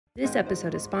This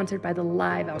episode is sponsored by the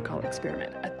Live Alcohol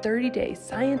Experiment, a 30-day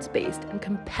science-based and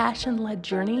compassion-led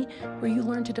journey where you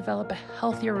learn to develop a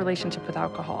healthier relationship with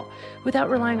alcohol without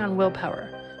relying on willpower.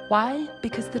 Why?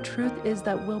 Because the truth is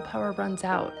that willpower runs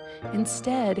out.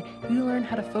 Instead, you learn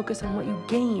how to focus on what you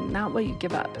gain, not what you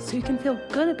give up, so you can feel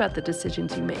good about the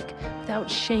decisions you make without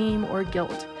shame or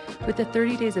guilt. With the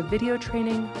 30 days of video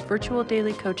training, virtual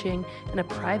daily coaching, and a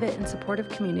private and supportive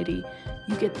community,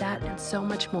 you get that and so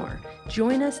much more.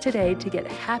 Join us today to get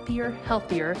happier,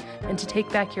 healthier, and to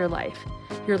take back your life.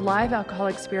 Your Live Alcohol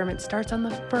Experiment starts on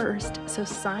the 1st, so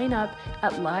sign up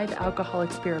at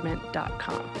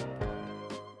livealcoholexperiment.com.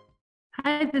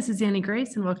 Hi, this is Annie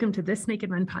Grace, and welcome to This Naked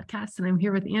Men podcast, and I'm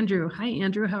here with Andrew. Hi,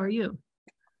 Andrew. How are you?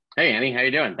 Hey, Annie. How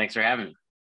you doing? Thanks for having me.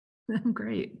 I'm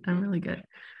great. I'm really good.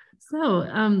 So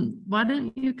why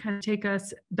don't you kind of take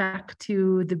us back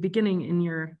to the beginning in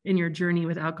your journey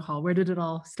with alcohol? Where did it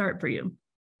all start for you?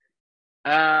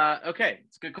 Okay,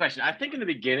 it's a good question. I think in the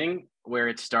beginning where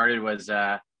it started was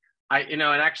and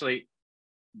actually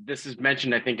this is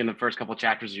mentioned, I think, in the first couple of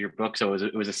chapters of your book. So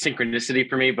it was a synchronicity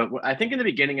for me. But I think in the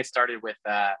beginning it started with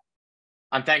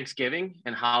on Thanksgiving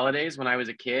and holidays when I was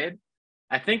a kid.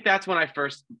 I think that's when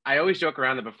I always joke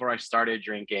around that before I started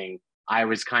drinking, I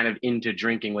was kind of into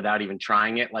drinking without even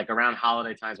trying it. Like around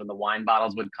holiday times when the wine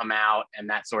bottles would come out and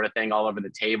that sort of thing all over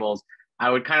the tables, I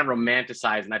would kind of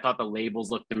romanticize, and I thought the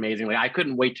labels looked amazing. Like I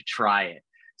couldn't wait to try it.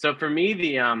 So for me,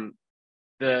 the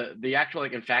actual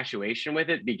like infatuation with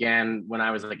it began when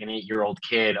I was like an 8-year-old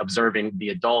kid observing the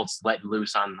adults let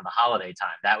loose on the holiday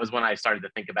time. That was when I started to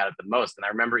think about it the most. And I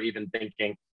remember even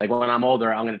thinking, like, when I'm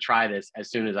older, I'm going to try this as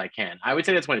soon as I can. I would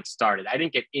say that's when it started. I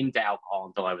didn't get into alcohol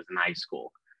until I was in high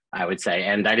school, I would say.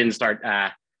 And I didn't start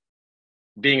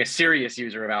being a serious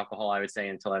user of alcohol, I would say,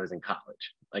 until I was in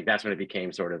college. Like that's when it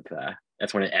became sort of,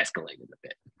 that's when it escalated a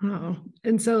bit. Oh,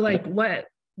 and so like what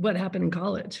happened in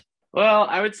college? Well,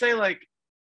 I would say like,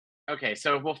 okay,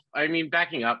 so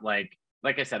backing up, like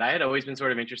I said, I had always been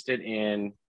sort of interested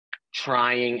in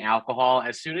trying alcohol.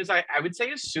 As soon as I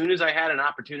had an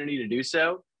opportunity to do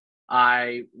so,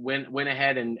 I went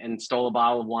ahead and stole a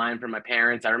bottle of wine from my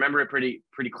parents. I remember it pretty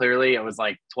clearly. It was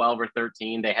like 12 or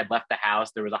 13. They had left the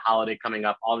house. There was a holiday coming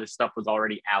up. All this stuff was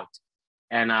already out.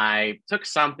 And I took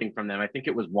something from them. I think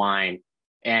it was wine,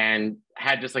 and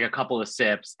had just like a couple of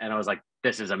sips. And I was like,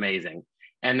 this is amazing.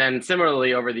 And then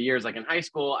similarly over the years, like in high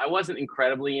school, I wasn't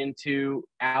incredibly into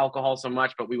alcohol so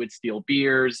much, but we would steal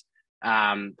beers.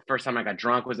 The first time I got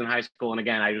drunk was in high school. And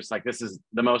again, I just like, this is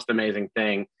the most amazing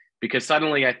thing, because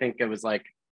suddenly I think it was like,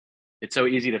 it's so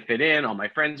easy to fit in. All my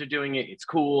friends are doing it. It's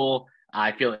cool.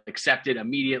 I feel accepted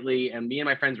immediately. And me and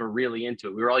my friends were really into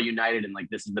it. We were all united and like,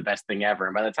 this is the best thing ever.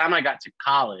 And by the time I got to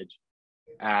college,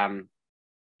 then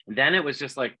it was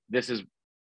just like, this is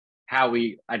how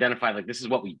we identified, like, this is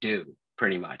what we do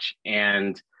pretty much.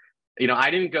 And,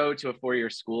 I didn't go to a 4-year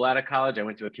school out of college. I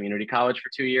went to a community college for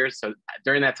 2 years. So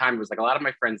during that time, it was like a lot of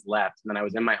my friends left. And then I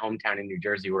was in my hometown in New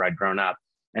Jersey where I'd grown up.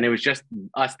 And it was just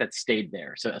us that stayed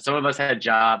there. So some of us had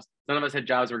jobs. Some of us had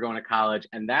jobs. Were going to college.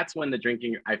 And that's when the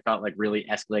drinking, I felt like, really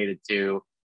escalated to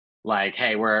like,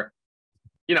 hey, we're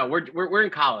in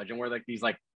college and we're like these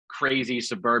like crazy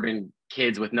suburban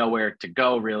kids with nowhere to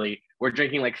go, really. We're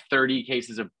drinking like 30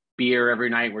 cases of beer every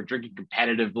night. We're drinking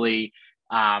competitively.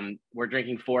 We're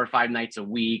drinking 4 or 5 nights a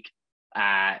week.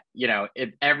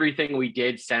 Everything we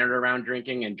did centered around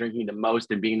drinking and drinking the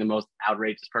most and being the most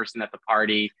outrageous person at the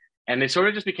party. And it sort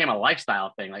of just became a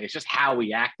lifestyle thing. Like, it's just how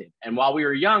we acted. And while we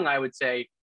were young, I would say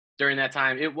during that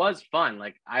time, it was fun.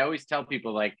 Like, I always tell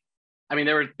people, like, I mean,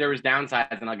 there was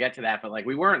downsides, and I'll get to that, but like,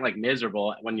 we weren't like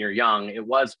miserable when you're young. It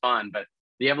was fun, but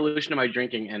the evolution of my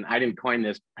drinking, and I didn't coin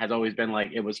this, has always been like,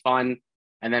 it was fun.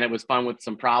 And then it was fun with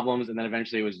some problems. And then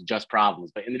eventually it was just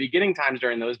problems. But in the beginning times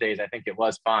during those days, I think it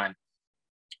was fun.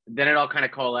 Then it all kind of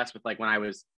coalesced with like when I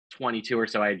was 22 or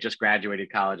so, I had just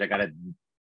graduated college. I got a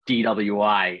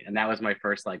DWI. And that was my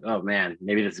first like, oh man,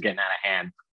 maybe this is getting out of hand,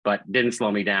 but didn't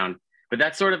slow me down. But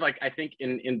that's sort of like, I think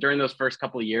in during those first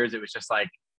couple of years, it was just like,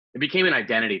 it became an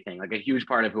identity thing, like a huge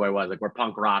part of who I was. Like, we're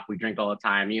punk rock. We drink all the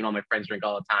time. Me and all my friends drink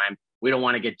all the time. We don't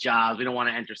want to get jobs. We don't want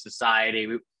to enter society.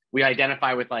 We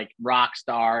identify with like rock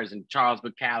stars and Charles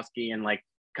Bukowski and like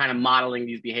kind of modeling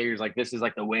these behaviors. Like, this is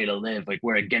like the way to live. Like,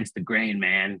 we're against the grain,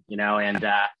 man, and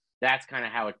that's kind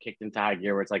of how it kicked into high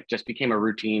gear, where it's like just became a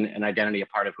routine and identity, a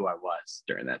part of who I was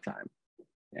during that time.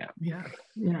 Yeah.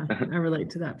 I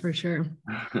relate to that for sure.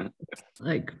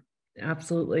 Like,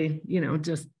 absolutely,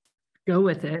 just go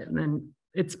with it. And then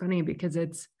it's funny because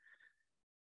it's,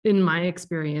 in my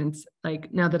experience,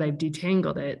 like now that I've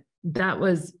detangled it, that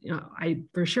was, I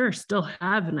for sure still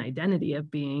have an identity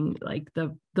of being like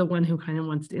the one who kind of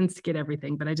wants to instigate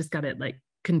everything, but I just got it like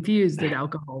confused that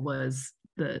alcohol was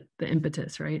the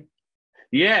impetus, right?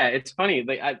 Yeah, it's funny.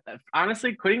 Like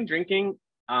honestly, quitting drinking,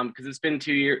 because it's been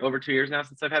over 2 years now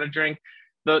since I've had a drink.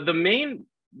 The main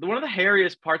one of the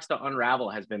hairiest parts to unravel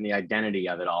has been the identity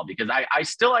of it all, because I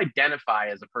still identify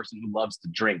as a person who loves to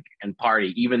drink and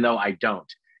party, even though I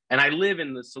don't. And I live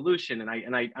in the solution, and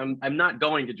I'm not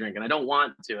going to drink, and I don't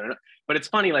want to. But it's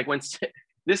funny, like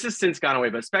this has since gone away,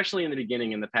 but especially in the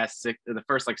beginning, in the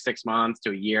first like 6 months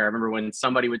to a year, I remember when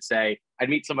somebody would say, I'd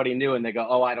meet somebody new and they go,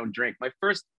 "Oh, I don't drink." My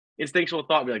first instinctual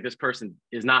thought would be like, this person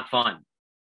is not fun.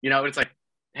 It's like,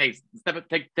 hey,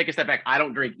 take a step back. I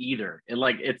don't drink either. And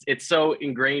like, it's so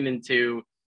ingrained into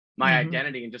my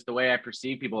identity and just the way I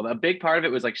perceive people. A big part of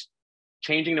it was like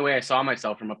changing the way I saw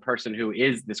myself from a person who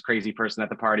is this crazy person at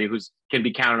the party, who's can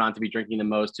be counted on to be drinking the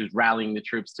most, who's rallying the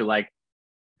troops, to like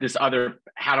this other,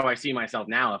 how do I see myself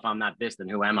now? If I'm not this, then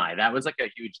who am I? That was like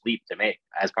a huge leap to make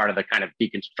as part of the kind of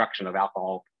deconstruction of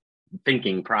alcohol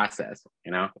thinking process.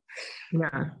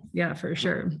 Yeah, for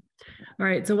sure. All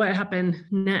right, so what happened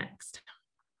next?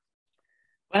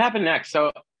 What happened next?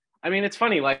 So I mean, it's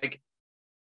funny, like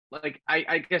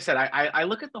I said, I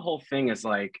look at the whole thing as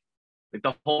like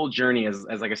the whole journey as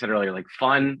like I said earlier, like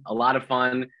fun, a lot of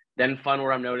fun, then fun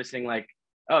where I'm noticing like,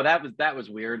 oh, that was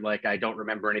weird, like I don't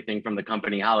remember anything from the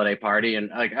company holiday party, and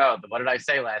like, oh, what did I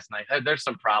say last night? There's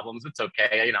some problems, it's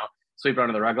okay, sweep it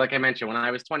under the rug. Like I mentioned, when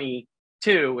I was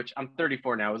 22, which I'm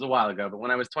 34 now, it was a while ago, but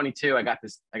when I was 22, I got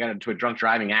into a drunk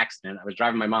driving accident. I was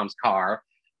driving my mom's car.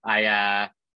 I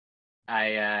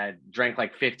drank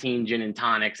like 15 gin and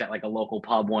tonics at like a local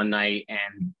pub one night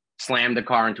and slammed the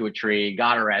car into a tree,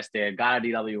 got arrested, got a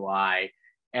DWI.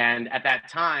 And at that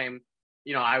time,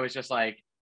 I was just like,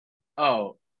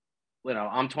 oh,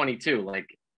 I'm 22. Like,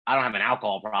 I don't have an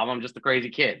alcohol problem. I'm just a crazy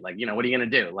kid. Like, what are you going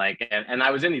to do? Like, and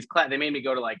I was in these they made me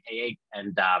go to like AA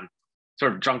and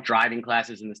sort of drunk driving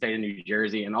classes in the state of New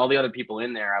Jersey, and all the other people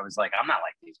in there. I was like, I'm not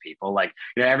like these people. Like,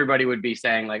 everybody would be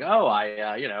saying like, oh,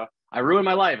 I ruined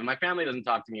my life and my family doesn't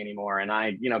talk to me anymore. And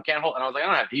I, can't hold, and I was like, I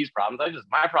don't have these problems.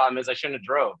 My problem is I shouldn't have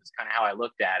drove. It's kind of how I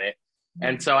looked at it.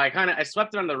 And so I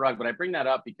swept it under the rug, but I bring that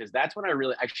up because that's when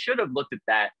I should have looked at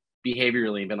that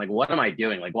behaviorally and been like, what am I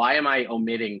doing? Like, why am I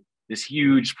omitting this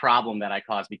huge problem that I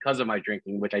caused because of my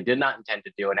drinking, which I did not intend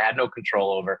to do and had no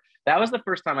control over? That was the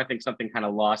first time I think something kind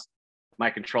of lost my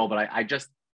control, but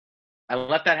I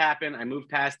let that happen. I moved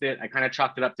past it. I kind of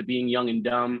chalked it up to being young and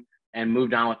dumb and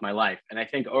moved on with my life. And I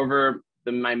think over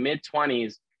my mid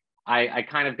 20s, I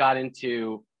kind of got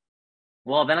into,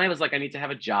 well, then I was like, I need to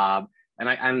have a job.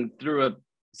 And through a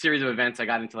series of events, I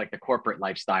got into like the corporate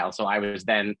lifestyle. So I was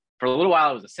then, for a little while,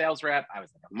 I was a sales rep. I was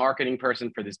like a marketing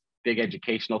person for this big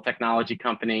educational technology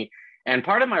company. And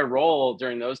part of my role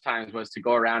during those times was to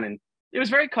go around, and it was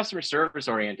very customer service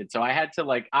oriented. So I had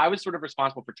to I was sort of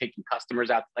responsible for taking customers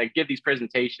out, like give these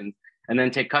presentations and then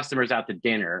take customers out to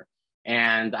dinner.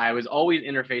 And I was always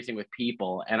interfacing with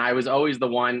people, and I was always the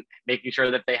one making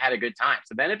sure that they had a good time.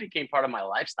 So then it became part of my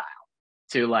lifestyle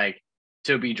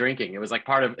to be drinking. It was like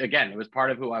it was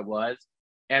part of who I was.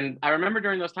 And I remember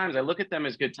during those times, I look at them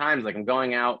as good times. Like I'm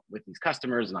going out with these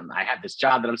customers and I have this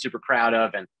job that I'm super proud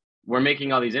of, and we're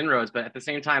making all these inroads. But at the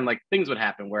same time, like things would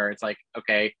happen where it's like,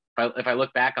 okay, if I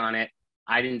look back on it,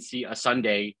 I didn't see a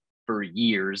Sunday for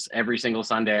years. Every single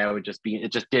Sunday it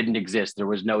just didn't exist. There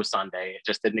was no Sunday. It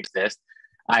just didn't exist.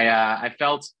 I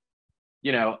felt,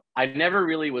 I never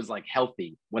really was like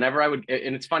healthy whenever I would.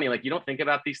 And it's funny, like you don't think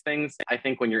about these things, I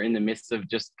think, when you're in the midst of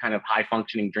just kind of high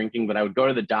functioning drinking, but I would go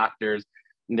to the doctors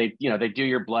and they do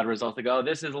your blood results. They go, oh,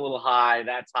 this is a little high.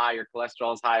 That's high. Your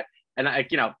cholesterol is high. And I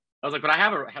was like, but I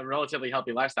have a relatively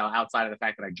healthy lifestyle outside of the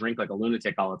fact that I drink like a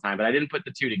lunatic all the time. But I didn't put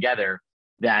the two together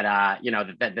that,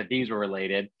 that these were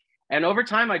related. And over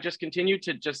time, I just continued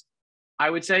to I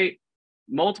would say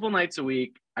multiple nights a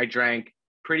week, I drank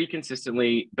pretty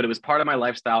consistently, but it was part of my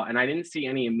lifestyle. And I didn't see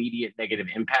any immediate negative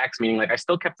impacts, meaning like I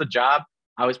still kept the job.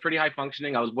 I was pretty high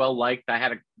functioning. I was well liked. I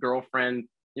had a girlfriend.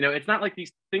 It's not like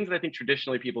these things that I think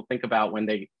traditionally people think about when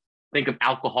they think of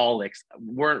alcoholics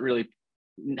weren't really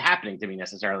happening to me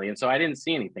necessarily. And so I didn't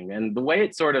see anything. And the way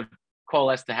it sort of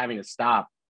coalesced to having to stop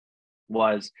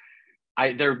was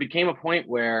there became a point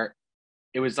where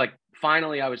it was like,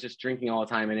 finally I was just drinking all the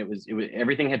time, and it was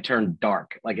everything had turned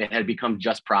dark. Like it had become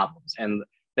just problems. And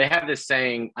they have this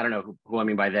saying, I don't know who I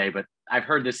mean by they, but I've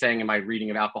heard this saying in my reading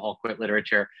of alcohol quit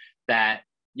literature that,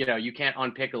 you can't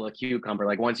unpickle a cucumber.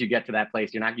 Like once you get to that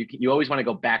place, you always want to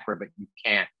go backward, but you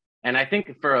can't. And I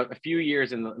think for a few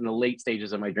years in the late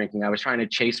stages of my drinking, I was trying to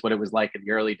chase what it was like in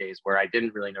the early days where I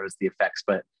didn't really notice the effects.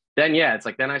 But then yeah, it's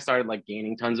like then I started like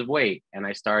gaining tons of weight, and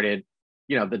I started,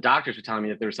 the doctors were telling me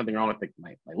that there was something wrong with like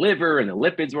my liver, and the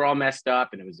lipids were all messed up,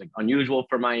 and it was like unusual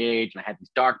for my age, and I had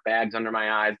these dark bags under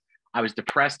my eyes. I was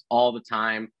depressed all the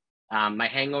time. My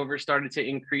hangover started to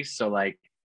increase, so like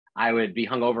I would be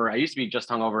hungover. I used to be just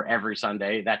hungover every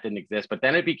Sunday. That didn't exist, but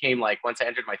then it became like once I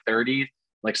entered my 30s,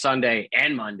 like Sunday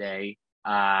and Monday,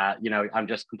 I'm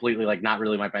just completely like not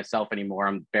really myself anymore.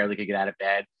 I'm barely could get out of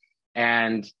bed,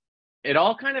 and it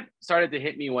all kind of started to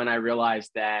hit me when I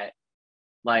realized that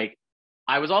like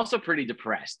I was also pretty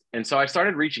depressed. And so I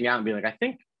started reaching out and being like, I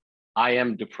think I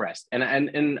am depressed.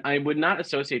 And I would not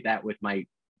associate that with my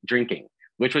drinking,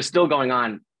 which was still going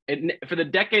on. For the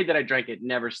decade that I drank, it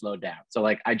never slowed down. So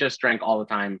like I just drank all the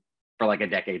time for like a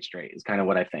decade straight is kind of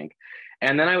what I think.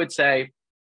 And then I would say,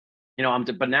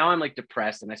 but now I'm like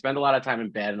depressed and I spend a lot of time in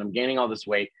bed and I'm gaining all this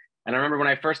weight. And I remember when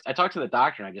I talked to the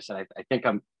doctor and I just said, I think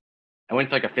I went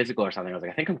to like a physical or something. I was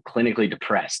like, I think I'm clinically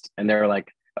depressed. And they were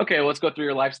like, okay, well, let's go through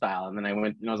your lifestyle. And then I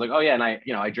went, I was like, oh yeah. And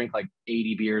I drink like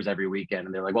 80 beers every weekend.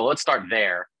 And they're like, well, let's start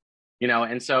there,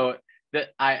 And so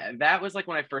that was like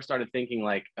when I first started thinking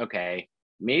like, okay,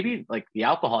 maybe like the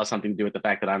alcohol has something to do with the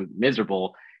fact that I'm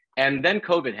miserable. And then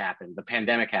COVID happened, the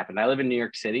pandemic happened. I live in New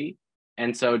York City.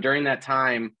 And so during that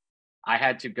time, I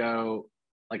had to go,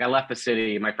 like I left the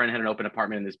city. My friend had an open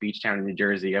apartment in this beach town in New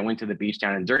Jersey. I went to the beach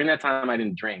town, and during that time, I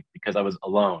didn't drink because I was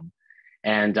alone.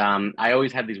 And I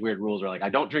always had these weird rules where like I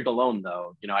don't drink alone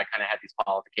though. I kind of had these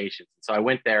qualifications. So I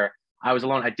went there. I was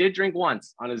alone. I did drink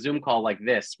once on a Zoom call like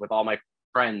this with all my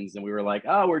friends, and we were like,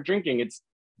 "Oh, we're drinking. It's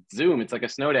Zoom. It's like a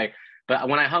snow day." But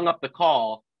when I hung up the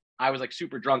call, I was like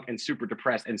super drunk and super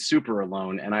depressed and super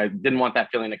alone, and I didn't want that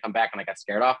feeling to come back, and I got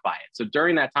scared off by it. So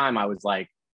during that time, I was like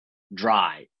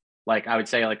dry. Like I would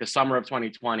say like the summer of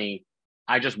 2020,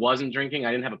 I just wasn't drinking.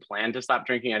 I didn't have a plan to stop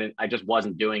drinking. I just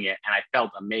wasn't doing it. And I felt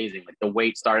amazing. Like the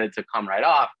weight started to come right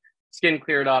off, skin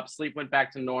cleared up, sleep went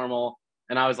back to normal.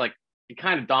 And I was like, it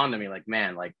kind of dawned on me like,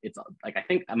 man, like it's like, I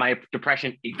think my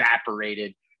depression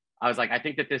evaporated. I was like, I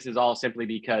think that this is all simply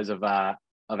because of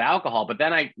alcohol. But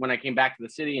then when I came back to the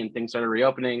city and things started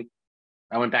reopening,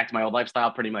 I went back to my old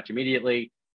lifestyle pretty much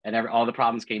immediately. And all the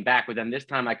problems came back. But then this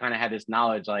time I kind of had this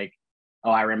knowledge like, oh,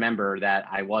 I remember that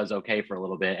I was okay for a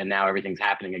little bit and now everything's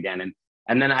happening again.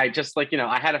 And then I just like,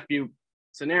 I had a few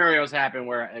scenarios happen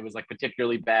where it was like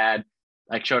particularly bad.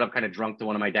 I showed up kind of drunk to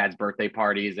one of my dad's birthday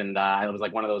parties. And it was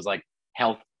like one of those like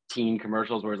health teen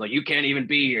commercials where it's like, you can't even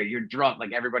be here. You're drunk.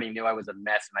 Like everybody knew I was a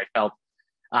mess and I felt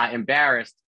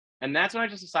embarrassed. And that's when I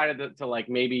just decided to like,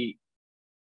 maybe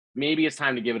it's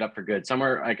time to give it up for good.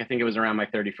 Somewhere, like, I think it was around my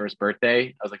 31st birthday.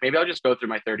 I was like, maybe I'll just go through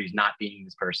my 30s not being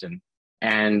this person.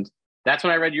 And that's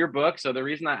when I read your book. So the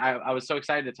reason I was so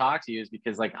excited to talk to you is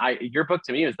because like your book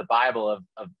to me is the Bible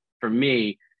of for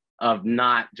me of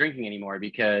not drinking anymore,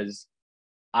 because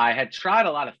I had tried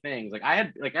a lot of things. Like I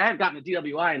had gotten the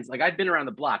DWI and like I'd been around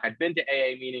the block. I'd been to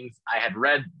AA meetings. I had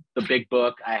read the big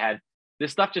book.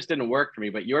 This stuff just didn't work for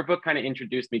me. But your book kind of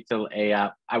introduced me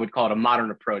to I would call it a modern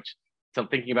approach to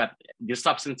thinking about the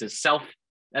substance itself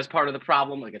as part of the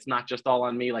problem. Like it's not just all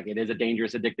on me. Like it is a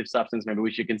dangerous addictive substance. Maybe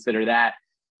we should consider that.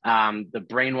 The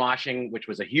brainwashing, which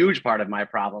was a huge part of my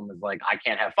problem, is like I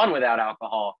can't have fun without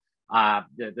alcohol.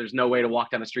 There's no way to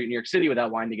walk down the street in New York City without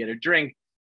wanting to get a drink.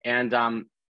 And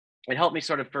it helped me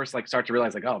sort of first like start to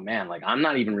realize like, oh man, like I'm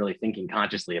not even really thinking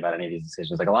consciously about any of these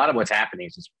decisions. Like a lot of what's happening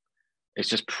is it's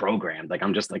just programmed. Like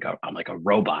I'm I'm like a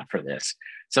robot for this.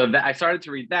 So that I started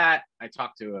to read that. I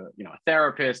talked to a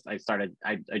therapist. I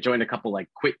joined a couple like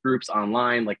quit groups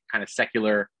online, like kind of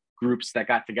secular groups that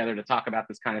got together to talk about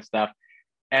this kind of stuff.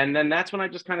 And then that's when I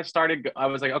just kind of started. I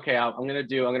was like, okay, I'm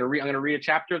gonna read a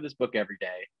chapter of this book every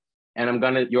day, and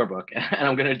your book, and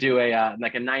I'm gonna do a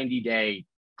like a 90-day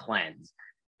cleanse,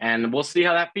 and we'll see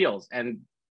how that feels. And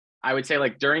I would say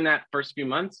like during that first few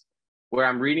months, where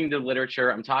I'm reading the literature,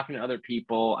 I'm talking to other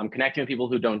people, I'm connecting with people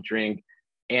who don't drink,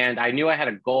 and I knew I had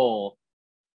a goal.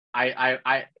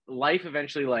 Life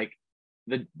eventually like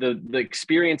the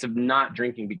experience of not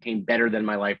drinking became better than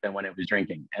my life than when it was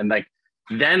drinking, and like.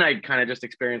 Then I kind of just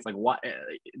experienced like why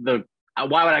would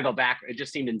I go back? It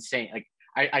just seemed insane. Like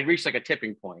I reached like a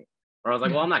tipping point where I was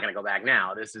like, well, I'm not going to go back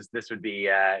now. This would be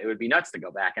it would be nuts to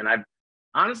go back. And I've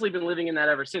honestly been living in that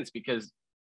ever since, because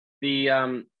the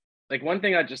like one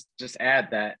thing I just add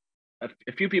that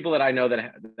a few people that I know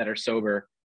that are sober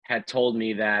had told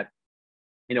me that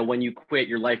when you quit,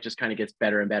 your life just kind of gets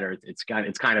better and better. It's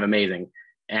kind of amazing,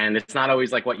 and it's not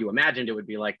always like what you imagined it would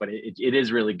be like, but it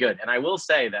is really good. And I will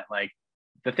say that like.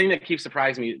 The thing that keeps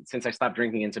surprising me since I stopped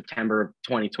drinking in September of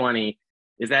 2020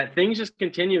 is that things just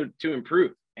continue to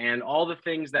improve. And all the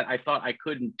things that I thought I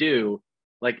couldn't do,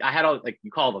 like I had all, like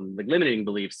you call them like limiting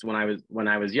beliefs when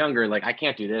I was younger. Like I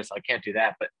can't do this, I can't do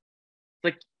that. But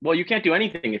like, well, you can't do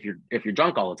anything if you're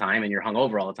drunk all the time and you're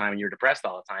hungover all the time and you're depressed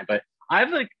all the time. But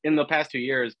I've like in the past 2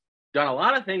 years done a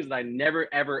lot of things that I never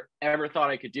ever thought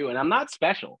I could do, and I'm not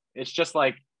special. It's just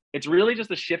like it's really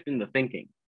just a shift in the thinking,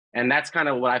 and that's kind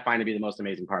of what I find to be the most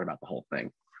amazing part about the whole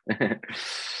thing.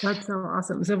 That's so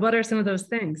awesome. So what are some of those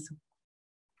things?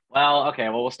 Well, okay.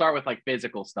 Well, we'll start with like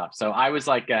physical stuff. So I was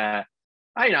like,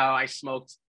 I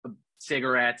smoked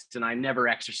cigarettes and I never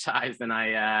exercised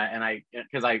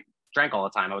because I drank all the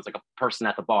time. I was like a person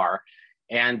at the bar,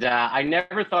 and I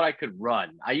never thought I could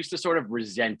run. I used to sort of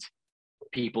resent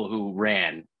people who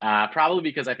ran, probably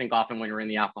because I think often when you're in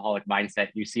the alcoholic mindset,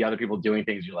 you see other people doing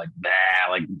things, you're like, bah,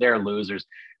 like they're losers.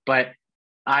 But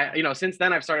since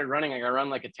then I've started running. I run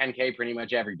like a 10K pretty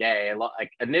much every day.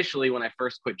 Like initially when I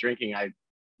first quit drinking, I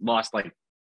lost like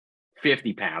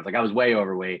 50 pounds. Like I was way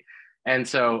overweight. And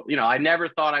so, I never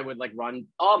thought I would like run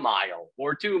a mile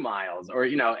or 2 miles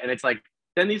and it's like,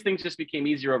 then these things just became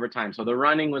easier over time. So the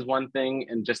running was one thing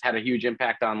and just had a huge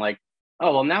impact on like,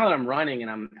 oh, well, now that I'm running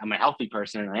and I'm a healthy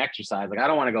person and I exercise, like, I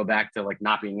don't want to go back to like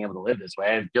not being able to live this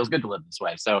way. It feels good to live this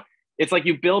way. So it's like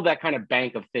you build that kind of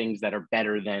bank of things that are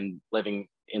better than living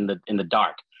in the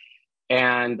dark.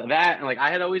 And like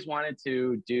I had always wanted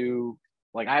to do,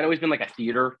 like I had always been like a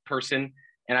theater person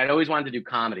and I'd always wanted to do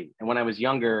comedy. And when I was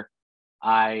younger,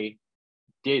 I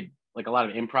did like a lot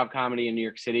of improv comedy in New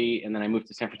York City. And then I moved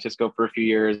to San Francisco for a few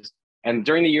years. And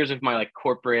during the years of my like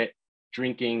corporate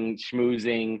drinking,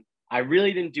 schmoozing, I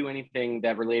really didn't do anything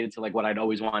that related to like what I'd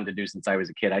always wanted to do since I was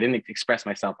a kid. I didn't express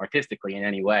myself artistically in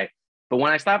any way. But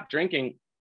when I stopped drinking,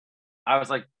 I was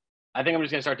like, I think I'm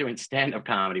just gonna start doing stand-up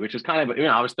comedy, which was kind of,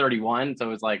 I was 31. So it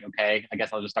was like, okay, I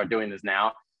guess I'll just start doing this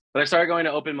now. But I started going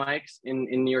to open mics in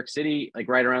New York City, like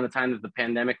right around the time that the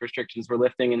pandemic restrictions were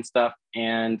lifting and stuff.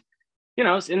 And,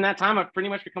 in that time, I've pretty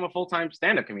much become a full-time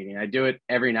stand-up comedian. I do it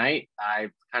every night. I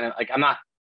kind of like, I'm not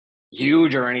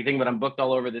huge or anything, but I'm booked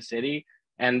all over the city.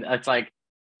 And it's like,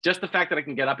 just the fact that I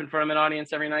can get up in front of an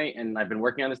audience every night. And I've been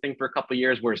working on this thing for a couple of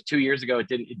years, whereas 2 years ago,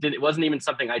 it wasn't even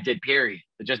something I did, period.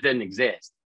 It just didn't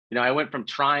exist. I went from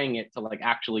trying it to like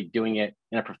actually doing it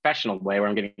in a professional way where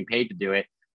I'm getting paid to do it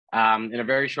in a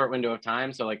very short window of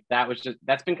time. So like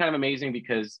that's been kind of amazing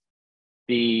because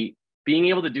being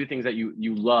able to do things that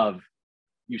you love,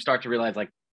 you start to realize like,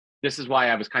 this is why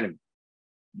I was kind of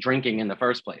drinking in the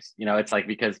first place. It's like,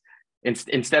 because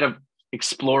instead of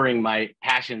exploring my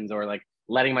passions or like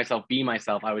letting myself be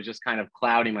myself, I was just kind of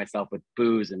clouding myself with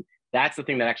booze. And that's the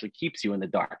thing that actually keeps you in the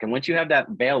dark. And once you have that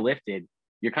veil lifted,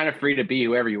 you're kind of free to be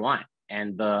whoever you want.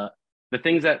 And the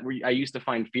things that I used to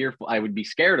find fearful, I would be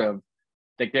scared of,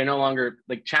 like they're no longer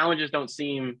like challenges.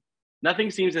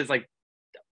 Nothing seems as like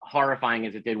horrifying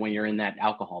as it did when you're in that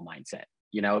alcohol mindset,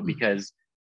 because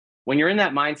when you're in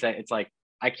that mindset, it's like,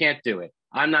 I can't do it.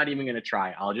 I'm not even going to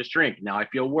try. I'll just drink. Now I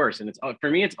feel worse. And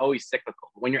for me, it's always cyclical.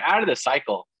 When you're out of the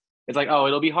cycle, it's like, oh,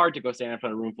 it'll be hard to go stand in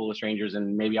front of a room full of strangers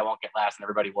and maybe I won't get last and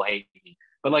everybody will hate me.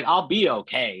 But like, I'll be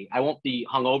okay. I won't be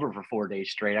hungover for 4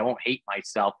 days straight. I won't hate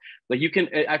myself. Like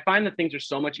I find that things are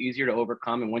so much easier to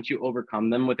overcome. And once you overcome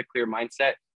them with a clear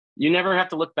mindset, you never have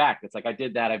to look back. It's like, I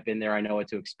did that. I've been there. I know what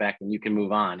to expect and you can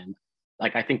move on. And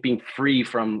like, I think being free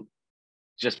from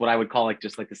just what I would call like,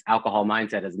 just like this alcohol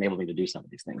mindset has enabled me to do some of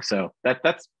these things. So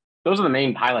those are the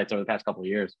main highlights over the past couple of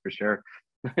years for sure.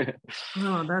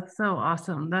 Oh, that's so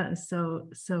awesome. That is so,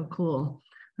 so cool.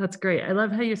 That's great. I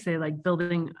love how you say like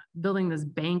building this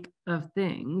bank of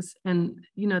things. And,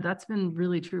 that's been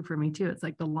really true for me too. It's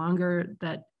like the longer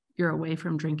that you're away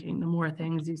from drinking, the more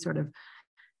things you sort of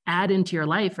add into your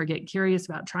life or get curious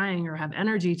about trying or have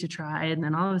energy to try. And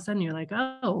then all of a sudden you're like,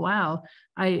 oh, wow.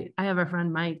 I have a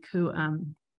friend, Mike, who,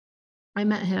 I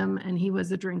met him and he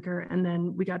was a drinker, and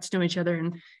then we got to know each other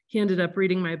and he ended up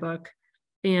reading my book.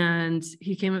 And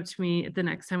he came up to me the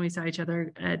next time we saw each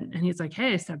other and he's like,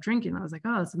 hey, I stopped drinking. I was like,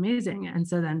 oh, it's amazing. And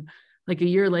so then like a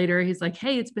year later, he's like,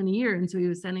 hey, it's been a year. And so he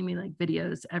was sending me like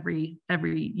videos every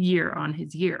year on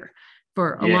his year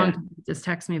for a long time. Just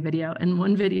text me a video. And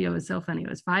one video was so funny. It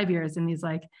was 5 years. And he's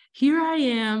like, here I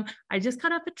am. I just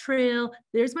cut off a trail.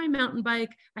 There's my mountain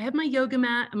bike. I have my yoga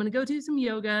mat. I'm going to go do some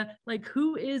yoga. Like,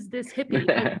 who is this hippie?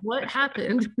 Like, what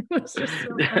happened? It was just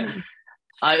so funny.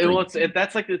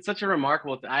 It's such a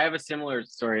remarkable I have a similar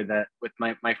story that with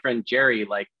my friend Jerry,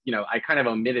 like, I kind of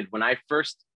omitted when I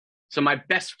first, so my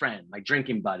best friend, my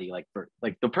drinking buddy, like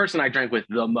the person I drank with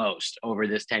the most over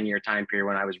this 10-year time period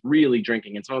when I was really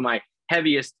drinking, and some of my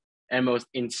heaviest and most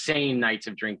insane nights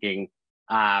of drinking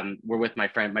were with my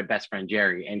best friend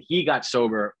Jerry, and he got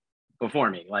sober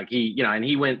before me. Like and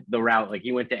he went the route, like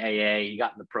he went to AA, he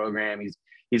got in the program, he's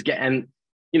He's getting,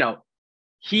 you know,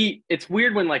 it's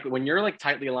weird when like when you're like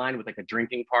tightly aligned with like a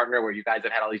drinking partner where you guys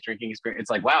have had all these drinking experience.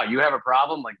 It's like, wow, you have a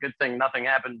problem. Like, good thing nothing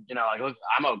happened. You know, like, look,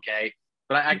 I'm okay.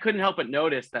 But I couldn't help but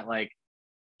notice that like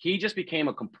he just became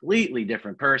a completely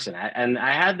different person. And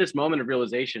I had this moment of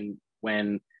realization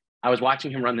when I was watching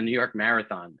him run the New York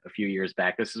Marathon a few years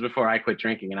back. This is before I quit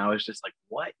drinking. And I was just like,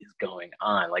 what is going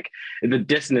on? Like the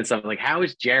dissonance of like, how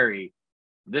is Jerry?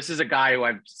 This is a guy who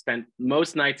I've spent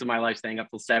most nights of my life staying up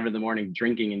till 7 a.m.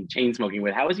 drinking and chain smoking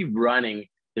with. How is he running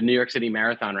the New York City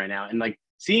Marathon right now? And like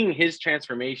seeing his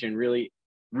transformation really,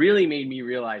 really made me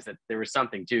realize that there was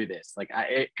something to this. Like,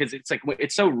 because it's like,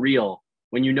 it's so real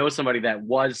when you know somebody that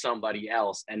was somebody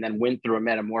else and then went through a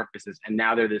metamorphosis and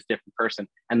now they're this different person.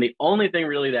 And the only thing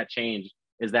really that changed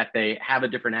is that they have a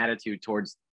different attitude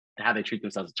towards how they treat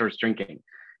themselves, towards drinking.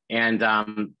 And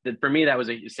for me, that was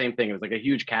the same thing. It was like a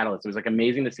huge catalyst. It was like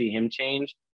amazing to see him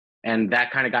change. And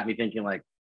that kind of got me thinking like,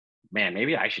 man,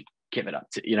 maybe I should give it up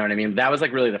to, you know what I mean? That was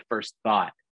like really the first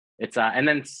thought. It's and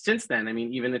then since then, I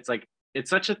mean, even it's like, it's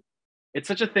such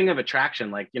a thing of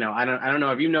attraction. Like, you know, I don't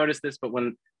know if you noticed this, but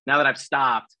now that I've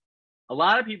stopped, a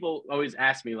lot of people always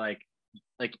ask me like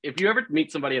if you ever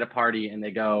meet somebody at a party and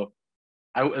they go,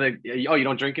 oh, you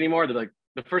don't drink anymore? They're like,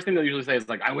 the first thing they'll usually say is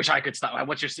like, I wish I could stop.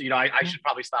 What's your, you know, I should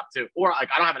probably stop too. Or like,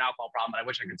 I don't have an alcohol problem, but I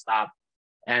wish I could stop.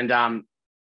 And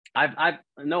I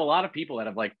know a lot of people that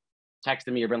have like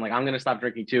texted me or been like, I'm going to stop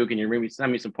drinking too. Can you maybe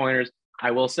send me some pointers?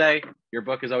 I will say your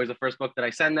book is always the first book that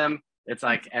I send them. It's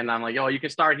like, and I'm like, yo, you can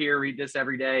start here, read this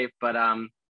every day. But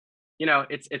you know,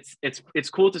 it's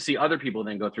cool to see other people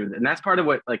then go through it. And that's part of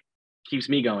what like keeps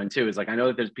me going too, is like, I know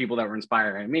that there's people that were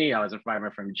inspired by me. I was inspired by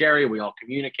my friend Jerry. We all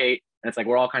communicate. And it's like,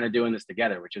 we're all kind of doing this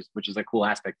together, which is a cool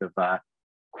aspect of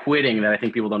quitting that I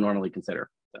think people don't normally consider.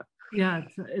 So. Yeah,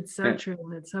 it's so true.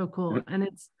 And it's so cool. And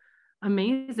it's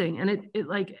amazing. And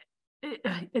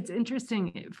it's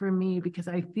interesting for me because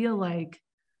I feel like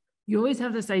you always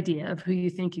have this idea of who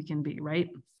you think you can be, right?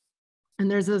 And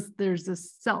there's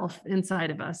this self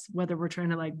inside of us, whether we're trying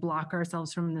to like block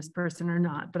ourselves from this person or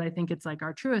not. But I think it's like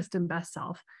our truest and best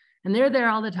self. And they're there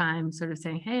all the time, sort of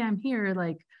saying, hey, I'm here.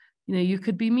 Like, you know, you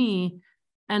could be me.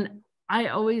 And I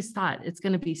always thought it's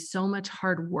going to be so much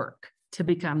hard work to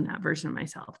become that version of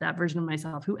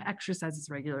myself who exercises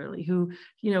regularly, who,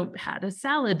 you know, had a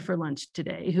salad for lunch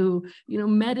today, who, you know,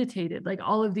 meditated, like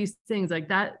all of these things like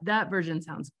that version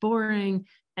sounds boring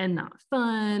and not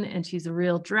fun. And she's a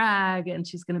real drag and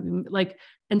she's going to be like,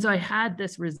 and so I had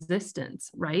this resistance.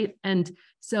 Right. And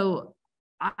so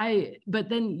but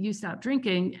then you stop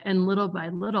drinking and little by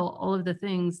little, all of the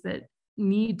things that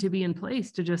need to be in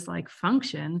place to just like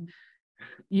function,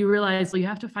 you realize, well, you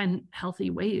have to find healthy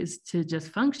ways to just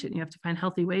function. You have to find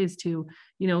healthy ways to,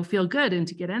 you know, feel good and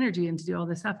to get energy and to do all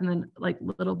this stuff. And then like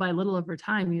little by little over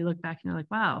time, you look back and you're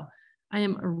like, wow, I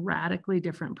am a radically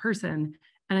different person.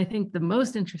 And I think the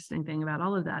most interesting thing about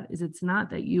all of that is it's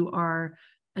not that you are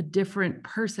a different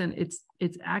person.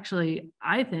 It's actually,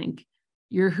 I think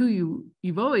you're who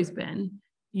you've always been.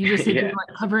 You just have been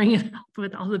like covering it up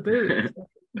with all the booze.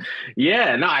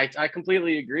 Yeah, no, I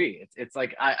completely agree. It's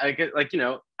like I get like, you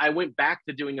know, I went back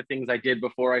to doing the things I did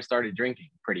before I started drinking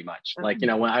pretty much. Like, you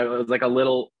know, when I was like a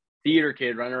little theater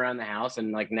kid running around the house,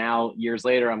 and like now years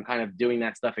later, I'm kind of doing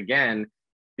that stuff again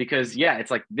because yeah,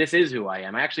 it's like, this is who I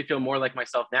am. I actually feel more like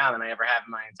myself now than I ever have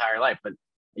in my entire life. But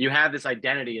you have this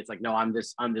identity. It's like, no, I'm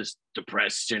this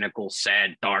depressed, cynical,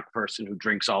 sad, dark person who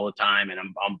drinks all the time. And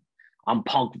I'm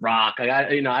punk rock.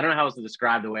 You know, I don't know how else to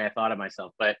describe the way I thought of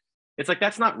myself, but it's like,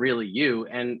 that's not really you.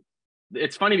 And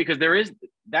it's funny because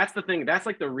that's the thing. That's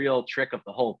like the real trick of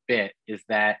the whole bit, is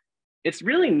that it's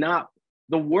really not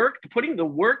the work. Putting the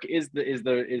work is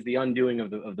the undoing of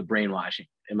the brainwashing,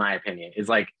 in my opinion. Is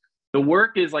like, the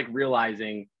work is like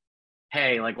realizing,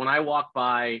 hey, like when I walk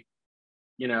by,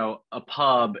 you know, a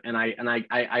pub and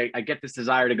I get this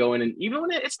desire to go in, and even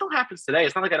when it still happens today,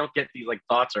 it's not like I don't get these like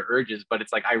thoughts or urges, but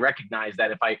it's like, I recognize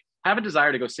that if I have a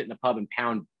desire to go sit in a pub and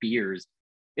pound beers,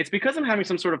 it's because I'm having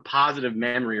some sort of positive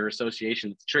memory or association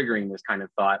that's triggering this kind of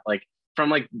thought, like from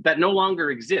like that no longer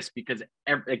exists because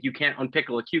like you can't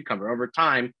unpickle a cucumber over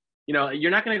time. You know, you're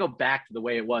not going to go back to the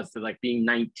way it was, to like being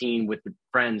 19 with the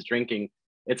friends drinking.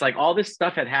 It's like all this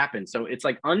stuff had happened. So it's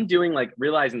like undoing, like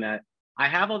realizing that I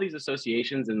have all these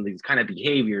associations and these kind of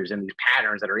behaviors and these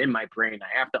patterns that are in my brain.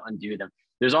 I have to undo them.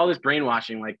 There's all this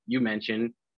brainwashing, like you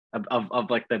mentioned, of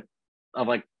like,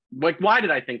 why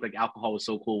did I think like alcohol was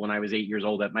so cool when I was 8 years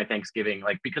old at my Thanksgiving?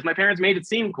 Like, because my parents made it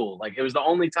seem cool. Like, it was the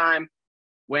only time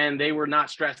when they were not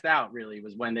stressed out, really,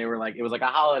 was when they were like, it was like a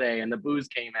holiday and the booze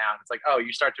came out. It's like, oh,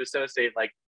 you start to associate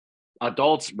like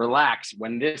adults relax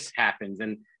when this happens.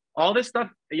 And all this stuff,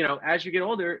 you know, as you get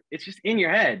older, it's just in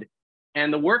your head.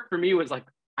 And the work for me was like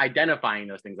identifying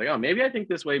those things, like, oh, maybe I think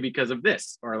this way because of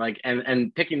this, or like,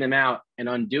 and picking them out and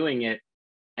undoing it.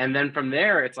 And then from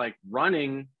there, it's like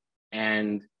running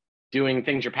and doing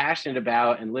things you're passionate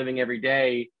about and living every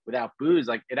day without booze.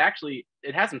 Like it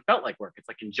hasn't felt like work. It's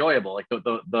like enjoyable. Like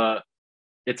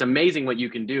it's amazing what you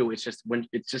can do.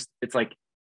 It's like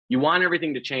you want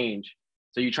everything to change.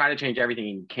 So you try to change everything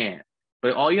and you can't.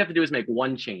 But all you have to do is make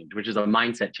one change, which is a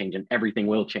mindset change, and everything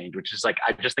will change, which is like,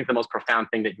 I just think the most profound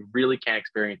thing that you really can't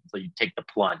experience until you take the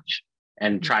plunge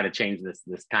and try to change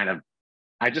this kind of,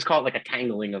 I just call it like a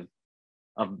tangling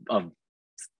of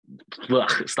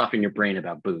stuff in your brain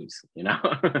about booze, you know?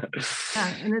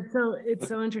 Yeah, and it's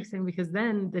so interesting, because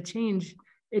then the change,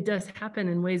 it does happen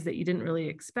in ways that you didn't really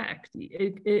expect.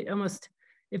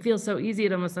 It feels so easy,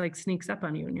 it almost like sneaks up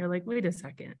on you, and you're like, wait a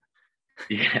second.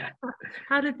 Yeah.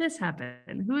 How did this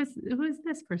happen? Who is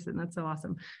this person? That's so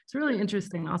awesome. It's really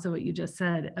interesting also what you just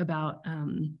said about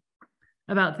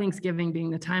Thanksgiving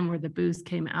being the time where the booze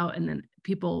came out and then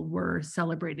people were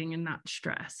celebrating and not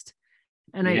stressed.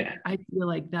 And Yeah. I feel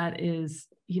like that is,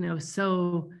 you know,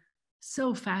 so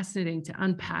fascinating to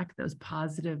unpack those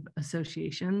positive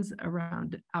associations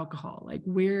around alcohol. Like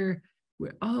we're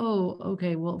oh,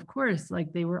 okay, well, of course,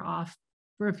 like they were off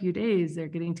for a few days, they're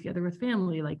getting together with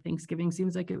family. Like Thanksgiving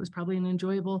seems like it was probably an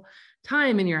enjoyable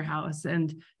time in your house,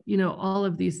 and, you know, all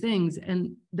of these things.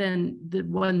 And then the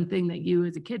one thing that you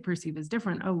as a kid perceive as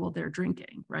different, oh, well, they're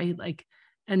drinking, right? Like,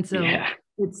 and so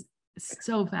it's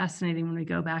so fascinating when we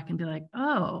go back and be like,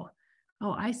 oh,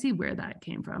 I see where that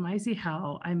came from. I see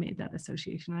how I made that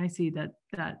association. I see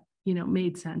that you know,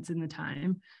 made sense in the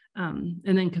time. And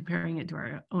then comparing it to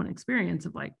our own experience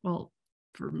of like, well,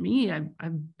 for me, I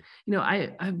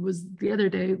was the other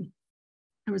day,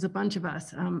 there was a bunch of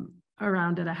us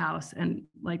around at a house, and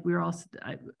like we were all,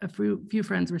 a few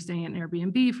friends were staying at an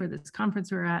Airbnb for this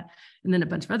conference we were at, and then a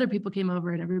bunch of other people came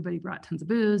over, and everybody brought tons of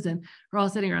booze, and we're all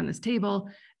sitting around this table,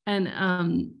 and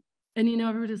you know,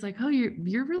 everybody's like, oh,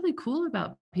 you're really cool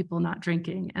about people not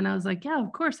drinking. And I was like, yeah,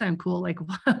 of course I'm cool. Like,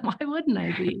 why wouldn't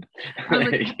I be? I was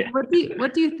like, Yeah.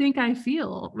 what do you think I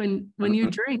feel when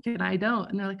you drink and I don't?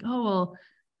 And they're like, oh, well,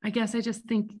 I guess I just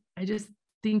think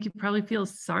you probably feel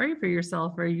sorry for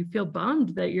yourself, or you feel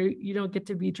bummed that you don't get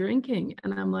to be drinking.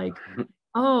 And I'm like,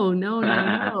 oh, no.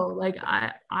 Like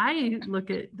I look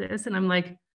at this and I'm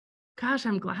like, gosh,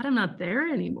 I'm glad I'm not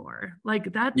there anymore.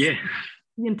 Like that's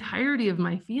the entirety of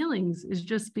my feelings, is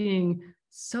just being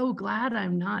so glad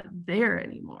I'm not there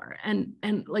anymore. And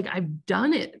like, I've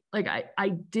done it. Like I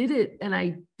did it, and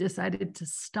I decided to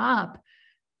stop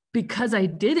because I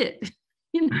did it,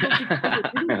 you know, because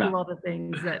it didn't do all the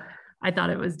things that I thought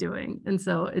it was doing. And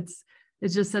so it's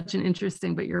just such an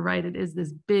interesting, but you're right, it is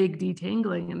this big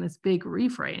detangling and this big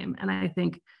reframe. And I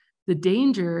think the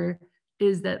danger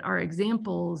is that our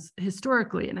examples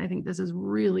historically, and I think this is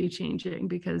really changing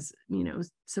because, you know,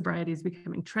 sobriety is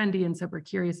becoming trendy and sober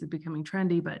curious is becoming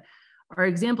trendy, but our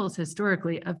examples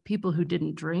historically of people who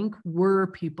didn't drink were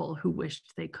people who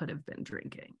wished they could have been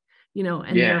drinking, you know,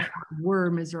 and therefore were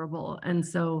miserable. And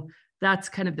so that's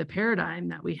kind of the paradigm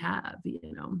that we have,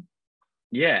 you know.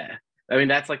 Yeah. I mean,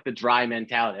 that's like the dry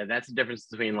mentality. That's the difference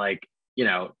between like, you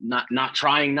know, not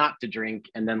trying not to drink,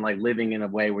 and then like living in a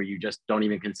way where you just don't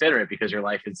even consider it because your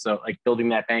life is so like building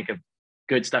that bank of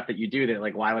good stuff that you do, that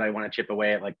like, why would I want to chip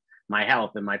away at like my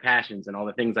health and my passions and all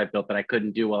the things I built that I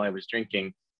couldn't do while I was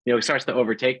drinking? You know, it starts to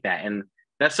overtake that. And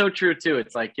that's so true too.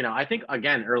 It's like, you know, I think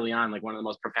again, early on, like one of the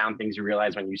most profound things you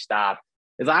realize when you stop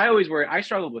is I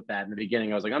struggled with that in the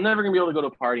beginning. I was like, I'm never gonna be able to go to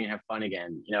a party and have fun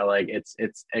again. You know, like it's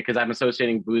because I'm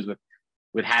associating booze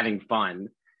with having fun.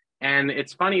 And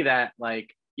it's funny that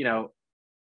like, you know,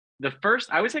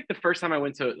 I was like the first time I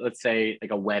went to, let's say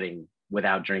like a wedding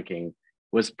without drinking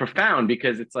was profound,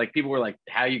 because it's like, people were like,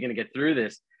 how are you going to get through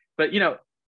this? But, you know,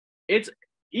 it's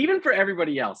even for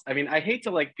everybody else. I mean, I hate to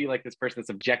like feel like this person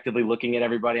that's objectively looking at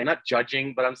everybody. I'm not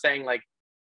judging, but I'm saying like,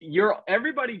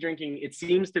 everybody drinking, it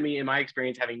seems to me, in my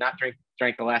experience, having not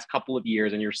drank the last couple of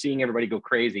years, and you're seeing everybody go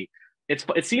crazy.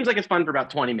 It seems like it's fun for about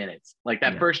 20 minutes. Like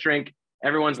that first drink,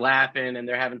 everyone's laughing and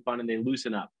they're having fun and they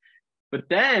loosen up. But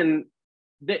then,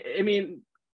 I mean,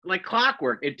 like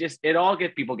clockwork,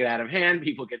 people get out of hand,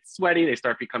 people get sweaty, they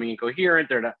start becoming incoherent.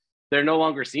 They're no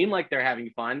longer seem like they're having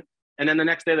fun. And then the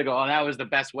next day they go, oh, that was the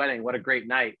best wedding. What a great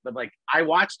night. But like, I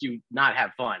watched you not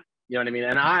have fun. You know what I mean?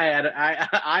 And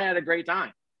I had a great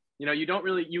time. You know, you don't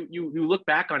really, you look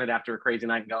back on it after a crazy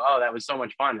night and go, oh, that was so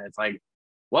much fun. And it's like,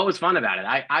 what was fun about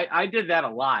it? I did that a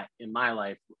lot in my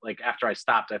life. Like after I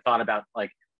stopped, I thought about like,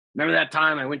 remember that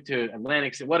time I went to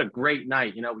Atlantic City? What a great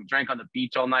night. You know, we drank on the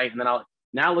beach all night, and then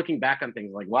now looking back on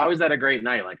things, like, why was that a great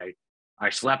night? Like I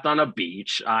slept on a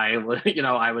beach. I was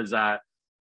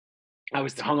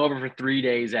hungover for 3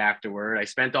 days afterward. I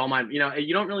spent all my, you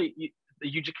don't really,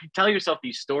 you tell yourself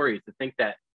these stories to think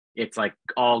that it's like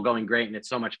all going great and it's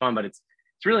so much fun, but it's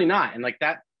really not. And like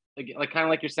that, like kind of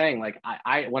like you're saying, like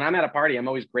I when I'm at a party, I'm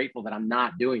always grateful that I'm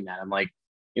not doing that. I'm like,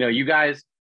 you guys,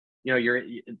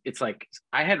 it's like,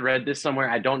 I had read this somewhere.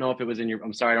 I don't know if it was in your,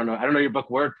 I'm sorry, I don't know your book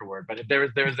word for word, but there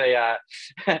was a,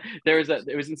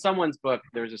 it was in someone's book.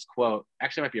 There was this quote,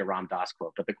 actually it might be a Ram Dass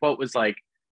quote, but the quote was like,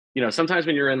 sometimes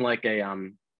when you're in like a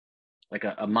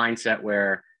mindset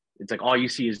where it's like all you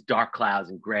see is dark clouds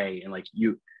and gray, and like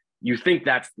you think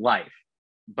that's life,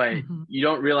 but you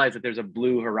don't realize that there's a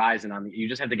blue horizon you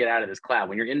just have to get out of this cloud.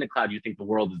 When you're in the cloud, you think the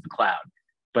world is the cloud,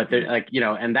 but they're like,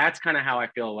 and that's kind of how I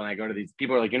feel when I go to these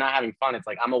people are like, you're not having fun. It's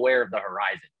like, I'm aware of the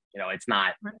horizon. It's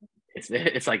not,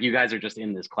 it's like, you guys are just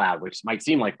in this cloud, which might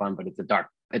seem like fun, but it's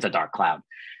a dark cloud.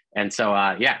 And so,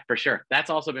 yeah, for sure. That's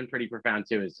also been pretty profound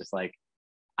too. It's just like,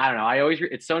 I don't know.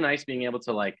 It's so nice being able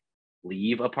to like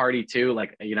leave a party too.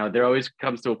 Like, there always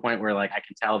comes to a point where like, I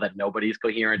can tell that nobody's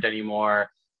coherent anymore.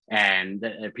 And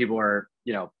people are,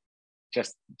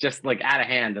 just like out of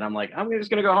hand. And I'm like, I'm just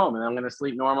going to go home and I'm going to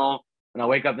sleep normal. And I'll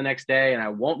wake up the next day and I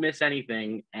won't miss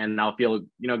anything. And I'll feel,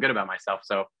 good about myself.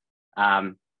 So,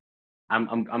 I'm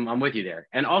with you there.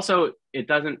 And also it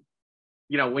doesn't,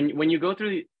 when you go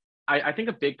through I think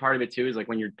a big part of it too is like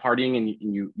when you're partying and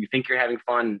you think you're having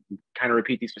fun, you kind of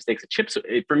repeat these mistakes.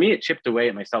 For me, it chipped away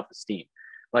at my self-esteem.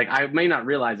 Like I may not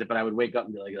realize it, but I would wake up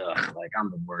and be like, ugh, like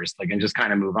I'm the worst, like, and just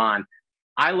kind of move on.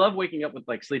 I love waking up with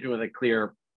like sleeping with a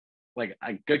clear, like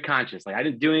a good conscience. Like I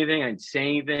didn't do anything, I didn't say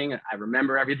anything. I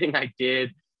remember everything I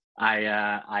did.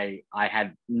 I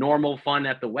had normal fun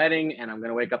at the wedding, and I'm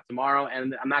gonna wake up tomorrow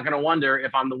and I'm not gonna wonder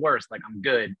if I'm the worst. Like I'm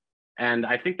good. And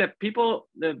I think that people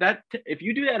that if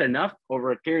you do that enough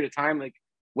over a period of time, like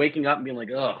waking up and being like,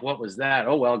 oh, what was that?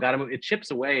 Oh, well, got to move. It chips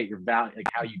away at your value, like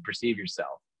how you perceive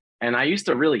yourself. And I used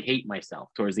to really hate myself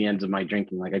towards the end of my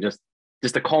drinking. Like I just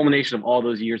a culmination of all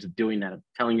those years of doing that, of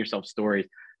telling yourself stories.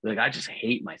 Like I just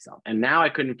hate myself. And now I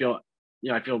couldn't feel,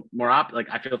 I feel more like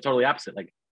I feel totally opposite.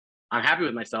 Like I'm happy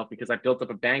with myself because I built up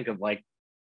a bank of like,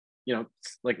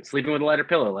 like sleeping with a lighter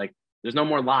pillow. Like there's no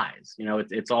more lies.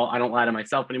 It's all, I don't lie to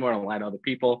myself anymore. I don't lie to other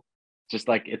people. Just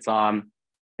like it's all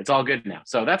good now.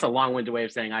 So that's a long-winded way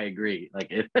of saying I agree. Like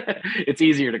it's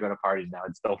easier to go to parties now.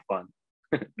 It's still fun.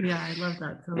 Yeah, I love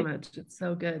that so much. It's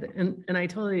so good. And I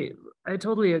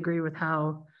totally agree with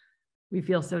how we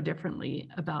feel so differently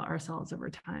about ourselves over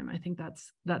time. I think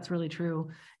that's really true.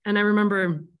 And I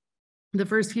remember the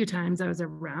first few times I was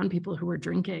around people who were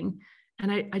drinking,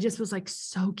 and I just was like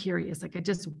so curious. Like I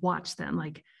just watched them,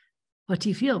 like, what do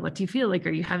you feel? What do you feel? Like,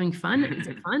 are you having fun? Is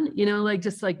it fun? Like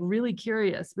just like really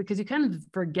curious, because you kind of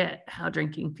forget how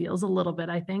drinking feels a little bit,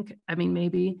 I think. I mean,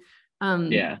 maybe.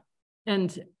 Yeah.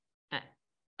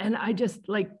 And I just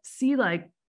like see like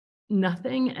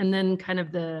nothing, and then kind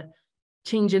of the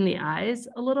change in the eyes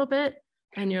a little bit,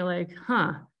 and you're like,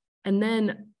 huh. And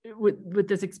then with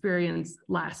this experience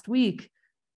last week,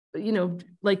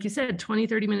 like you said, 20,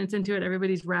 30 minutes into it,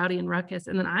 everybody's rowdy and ruckus.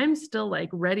 And then I'm still like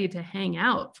ready to hang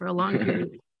out for a long period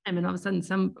of time. And all of a sudden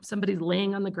somebody's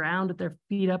laying on the ground with their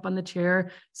feet up on the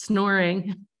chair,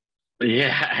 snoring.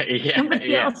 Yeah.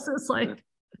 Somebody else is like,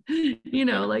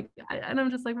 like, and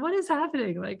I'm just like, what is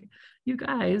happening? Like, you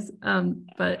guys.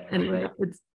 But anyway,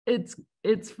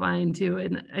 it's fine too.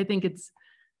 And I think it's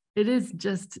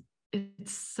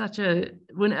such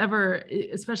whenever,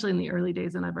 especially in the early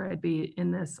days, whenever I'd be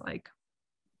in this, like,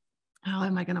 how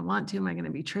am I going to want to, am I going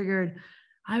to be triggered?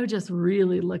 I would just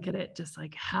really look at it, just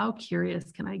like, how curious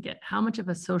can I get? How much of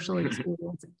a social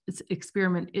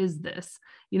experiment is this?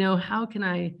 How can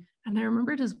and I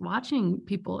remember just watching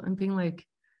people and being like,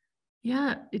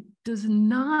 yeah, it does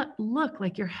not look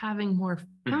like you're having more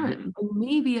fun.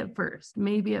 Maybe at first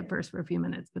for a few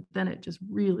minutes, but then it just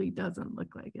really doesn't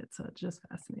look like it. So it's just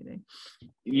fascinating.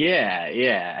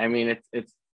 Yeah. I mean,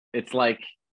 it's like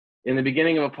in the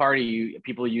beginning of a party,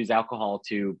 people use alcohol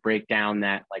to break down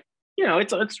that, like,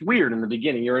 it's weird in the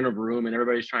beginning. You're in a room and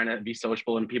everybody's trying to be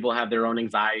sociable, and people have their own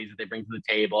anxieties that they bring to the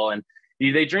table, and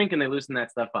they drink and they loosen that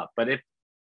stuff up. But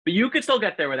you could still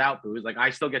get there without booze. Like I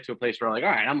still get to a place where like,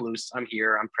 all right, I'm loose, I'm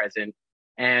here, I'm present.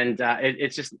 And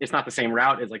it's not the same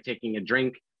route as like taking a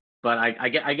drink, but I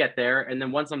get there. And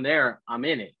then once I'm there, I'm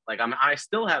in it. Like I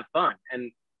still have fun.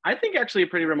 And I think actually a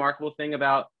pretty remarkable thing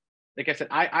about, like I said,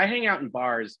 I hang out in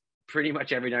bars pretty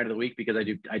much every night of the week because I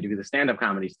do the stand-up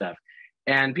comedy stuff.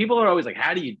 And people are always like,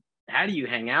 how do you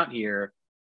hang out here?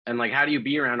 And like, how do you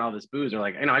be around all this booze? Or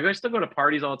like, I still go to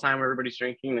parties all the time where everybody's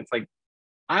drinking. And it's like,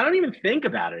 I don't even think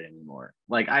about it anymore.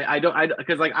 Like I don't,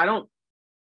 because like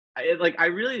I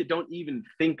really don't even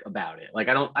think about it. Like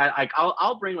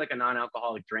I'll bring like a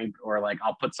non-alcoholic drink, or like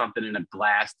I'll put something in a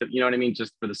glass to, you know what I mean,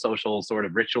 just for the social sort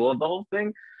of ritual of the whole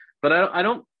thing. But I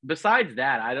don't. Besides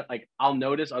that, I don't, like, I'll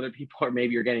notice other people or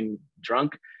maybe are getting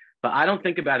drunk, but I don't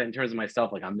think about it in terms of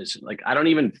myself. Like I'm just like, I don't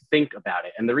even think about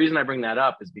it. And the reason I bring that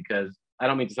up is because I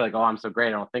don't mean to say like, oh, I'm so great,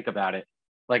 I don't think about it.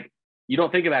 Like, you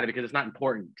don't think about it because it's not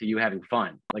important to you having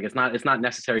fun. Like it's not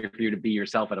necessary for you to be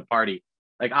yourself at a party.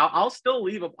 Like I'll still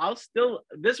leave. I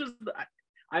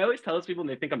always tell those people and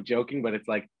they think I'm joking, but it's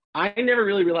like, I never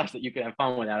really realized that you could have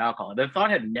fun without alcohol. The thought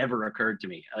had never occurred to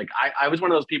me. Like I was one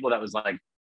of those people that was like,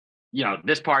 you know,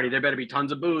 this party, there better be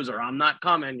tons of booze or I'm not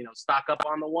coming, you know, stock up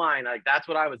on the wine. Like, that's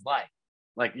what I was like.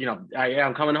 Like, you know,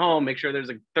 I'm coming home, make sure there's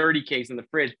a 30 case in the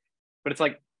fridge. But it's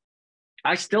like,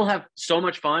 I still have so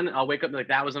much fun. I'll wake up and like,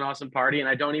 that was an awesome party. And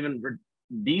I don't even,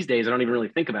 these days, I don't even really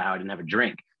think about how I didn't have a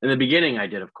drink. In the beginning, I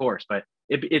did, of course, but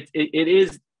it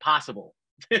is possible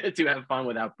to have fun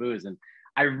without booze. And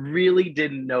I really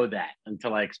didn't know that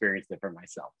until I experienced it for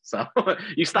myself. So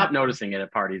you stop noticing it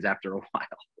at parties after a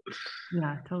while.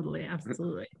 Yeah, totally.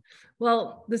 Absolutely.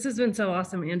 Well, this has been so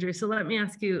awesome, Andrew. So let me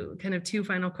ask you kind of two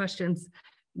final questions,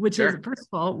 which is, first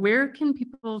of all, where can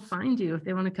people find you if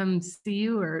they want to come see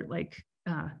you or like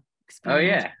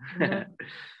experience? Oh, yeah.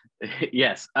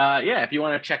 Yes. Yeah. If you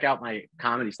want to check out my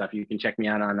comedy stuff, you can check me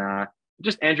out on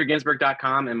just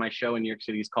andrewginsberg.com. And my show in New York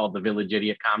City is called The Village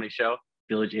Idiot Comedy Show,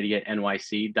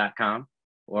 villageidiotnyc.com,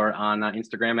 or on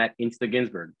Instagram at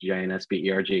instaginsberg,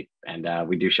 Ginsberg. And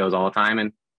we do shows all the time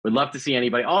and would love to see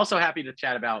anybody. Also happy to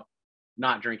chat about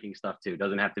not drinking stuff too.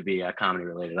 Doesn't have to be comedy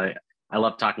related. I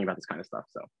love talking about this kind of stuff.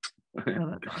 So. Oh,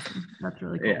 that's awesome. That's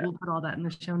really cool. Yeah. We'll put all that in the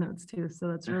show notes too. So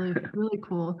that's really, really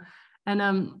cool. And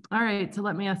all right, so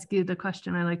let me ask you the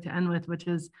question I like to end with, which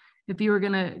is, if you were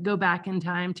going to go back in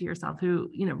time to yourself who,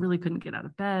 you know, really couldn't get out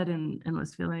of bed and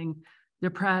was feeling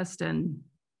depressed and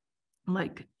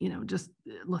like, you know, just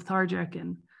lethargic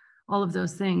and all of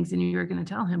those things, and you're going to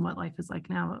tell him what life is like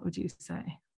now, what would you say?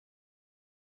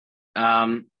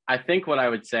 I think what I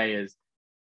would say is,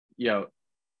 you know,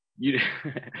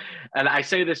 and I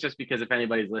say this just because if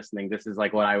anybody's listening, this is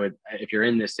like what I would, if you're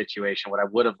in this situation, what I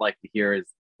would have liked to hear is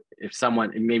if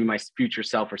someone, maybe my future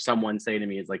self or someone say to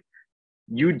me is like,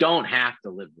 you don't have to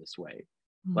live this way.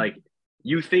 Mm-hmm. Like,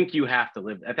 you think you have to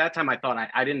live. At that time, I thought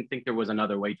I didn't think there was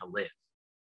another way to live.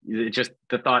 It just,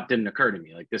 the thought didn't occur to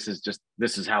me. Like, this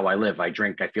is how I live. I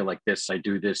drink. I feel like this. I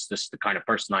do this. This is the kind of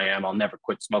person I am. I'll never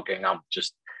quit smoking.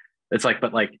 It's like,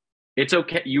 but like, it's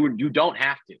okay. You don't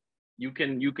have to. You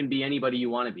can be anybody you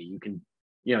want to be. You can,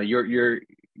 you know,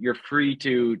 you're free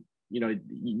to, you know,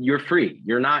 you're free.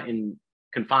 You're not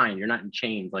confined. You're not in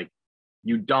chains. Like,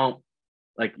 you don't,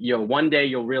 like, you know, one day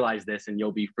you'll realize this and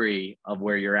you'll be free of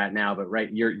where you're at now. But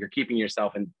right, you're keeping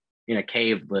yourself in a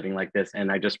cave living like this. And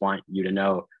I just want you to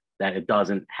know that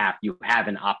you have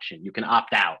an option. You can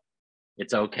opt out.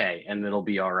 It's okay. And it'll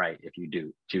be all right if you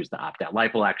do choose to opt out.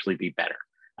 Life will actually be better.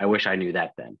 I wish I knew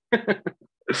that then.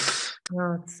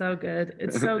 Oh, it's so good.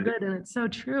 It's so good. And it's so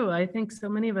true. I think so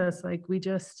many of us, like,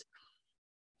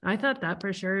 I thought that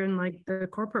for sure in like the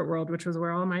corporate world, which was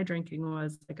where all my drinking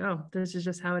was, like, oh, this is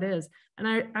just how it is. And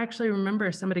I actually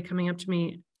remember somebody coming up to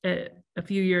me a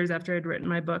few years after I'd written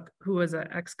my book, who was an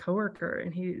ex-coworker,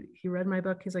 and he read my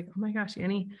book. He's like, oh my gosh,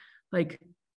 Annie, like,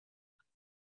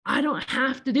 I don't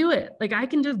have to do it. Like, I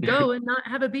can just go and not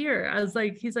have a beer. I was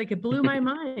like, he's like, it blew my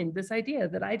mind, this idea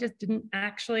that I just didn't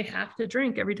actually have to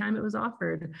drink every time it was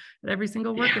offered at every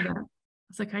single work event. I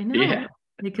was like, I know,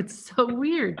 like, it's so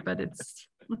weird, but it's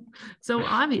so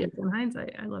obvious in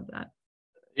hindsight. I love that.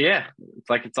 Yeah. It's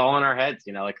like, it's all in our heads,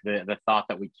 you know, like the thought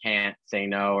that we can't say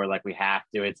no, or like we have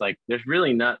to. It's like,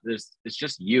 it's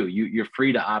just you're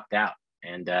free to opt out.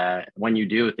 And when you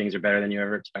do, things are better than you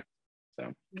ever expected.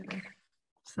 So. Yeah.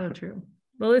 So true.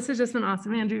 Well, this has just been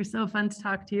awesome, Andrew. So fun to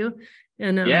talk to you.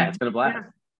 And yeah, it's been a blast. Yeah,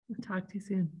 I'll talk to you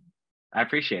soon. I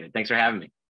appreciate it. Thanks for having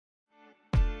me.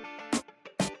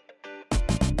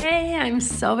 Hey, I'm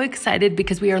so excited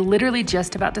because we are literally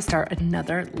just about to start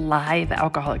another live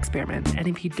alcohol experiment. And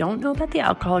if you don't know about the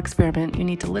alcohol experiment, you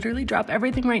need to literally drop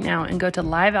everything right now and go to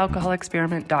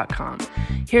livealcoholexperiment.com.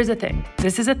 Here's the thing.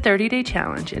 This is a 30-day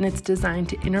challenge, and it's designed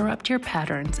to interrupt your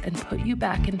patterns and put you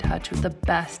back in touch with the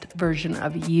best version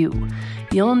of you.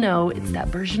 You'll know it's that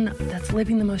version that's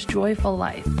living the most joyful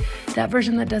life, that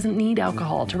version that doesn't need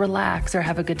alcohol to relax or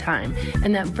have a good time,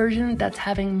 and that version that's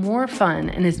having more fun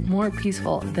and is more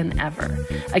peaceful than ever.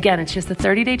 Again, it's just a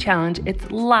 30-day challenge. It's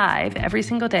live every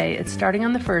single day. It's starting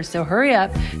on the 1st, so hurry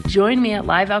up. Join me at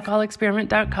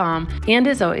livealcoholexperiment.com. And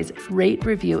as always, rate,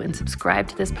 review, and subscribe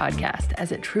to this podcast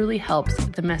as it truly helps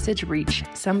the message reach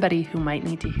somebody who might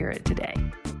need to hear it today.